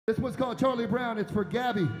This one's called Charlie Brown. It's for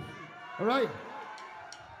Gabby. All right?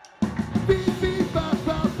 Beep, beep, bop,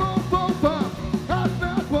 bop, boom, boom, bop. I'm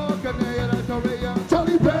not walking there, that's already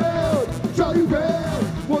Charlie Brown, Charlie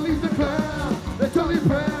Brown. Well, he's the clown, that's Charlie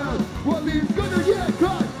Brown. Well, he's gonna get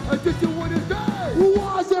caught. I just want to die. Who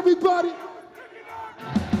was everybody?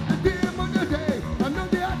 The damn on the day,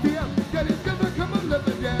 another idea that it's never come a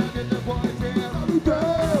living down in the boys' town. Charlie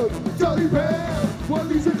Brown, Charlie Brown. Well,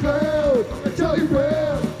 he's a clown, that's Charlie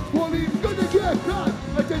Brown. Well, he's gonna get caught.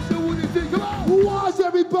 I just want to say, come on. Who was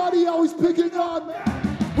everybody always picking on me?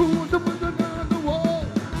 Who's the person on the wall?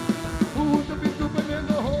 Who's the big woman in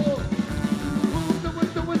the hole? Who's the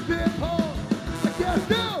one with their hole? I can't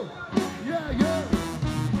do. Yeah, yeah.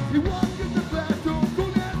 He walked in the bathroom, go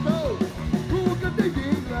that low. Who got the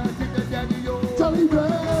yin glass in the daddy o? Charlie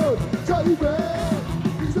Brown, Charlie Brown.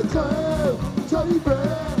 He's a clown, Charlie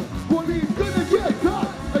Brown. Well, he's gonna get caught.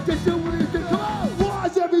 I just don't want to say, come on. Who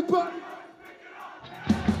was everybody?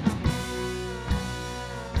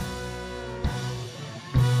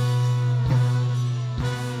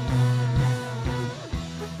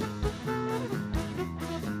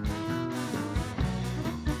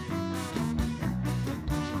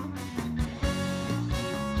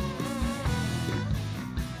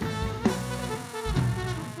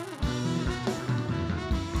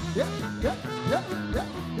 Yeah.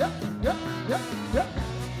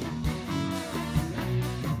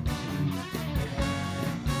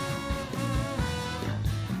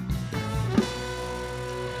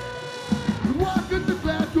 Walk in the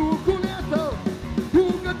classroom, cool ass out.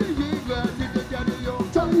 Who got the yin glass in the daddy o?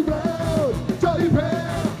 Charlie Brown, Charlie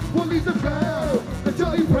Brown. Well, he's a clown, and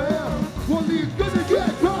Charlie Brown. Well, he's gonna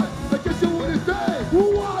get caught. I guess you want to say.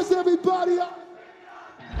 Who was everybody?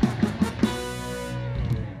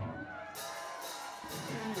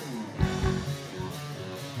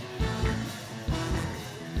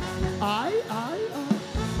 I.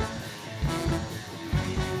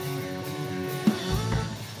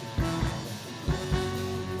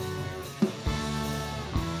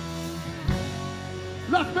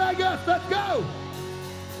 Las Vegas, let's go!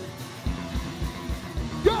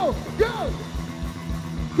 Go, go!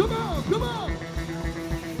 Come on, come on!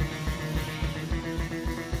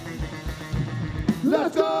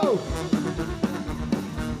 Let's go!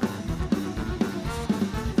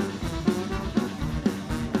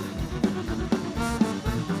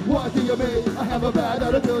 What do you mean? I have a bad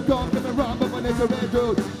attitude, don't get me wrong, but when it's a red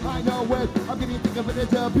dude, I know it. I'm getting think of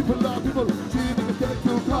it as people love people. Choosing a step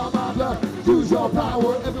to calm my blood. Choose your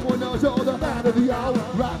power, everyone knows you're the man of the hour.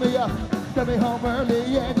 Wrap me up, send me home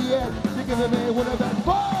early in the end. You're giving me one of that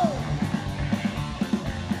balls.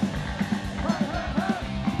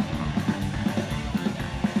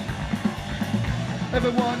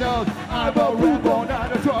 Everyone knows I'm a rude boy,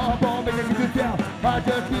 not a trombone, making me sit down. I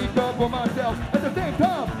just keep up for myself. At the same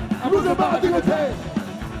time, I'm losing my guillotine.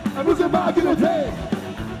 I'm losing my guillotine.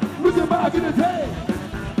 Losing my guillotine.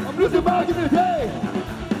 I'm losing my guillotine.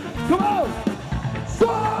 Come on!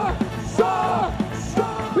 Sir!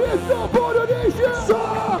 Insubordination!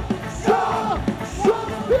 Sir!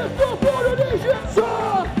 Insubordination!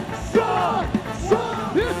 Sir!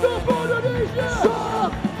 Insubordination!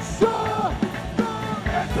 Sir!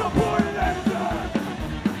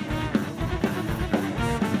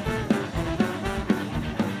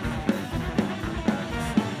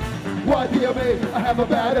 What do you mean? I have a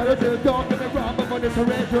bad attitude, don't get me wrong, but when it's a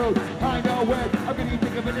red road, I know it. I'm getting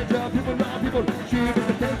think of it as people love people. Choose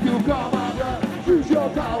to take you, come on, bro. Choose your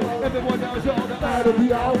power. Everyone knows you're the man of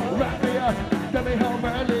the hour. Wrap me up, send me home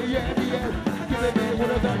early in the end. Giving me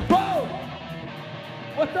one of those. Boom!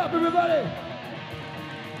 What's up, everybody?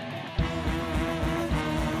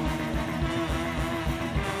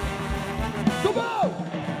 Come on!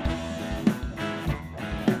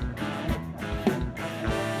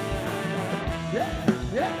 Yeah.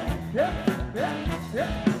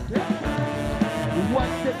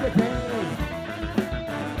 What's it again?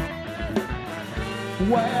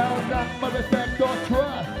 Well, not my respect or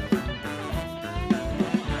trust.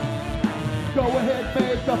 Go ahead,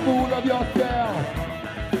 make a fool of yourself.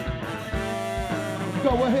 Go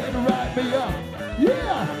ahead and write me up.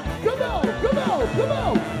 Yeah! Come on!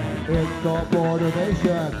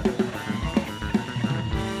 Insubordination.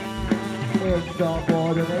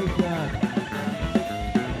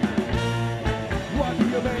 What do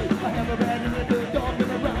you mean? I have a bad attitude, don't get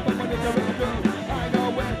around, but when it's a red road, I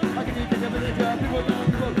know it. I can even give it a job, people love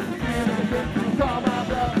people. Feeling the shit to calm my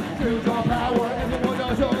blood. Choose your power, everyone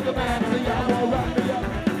knows you're the man of the hour. Wrap me up,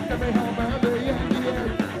 send me home early in the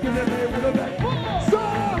end. Giving me with a back.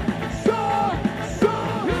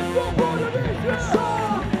 Insubordination!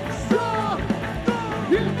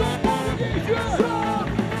 go.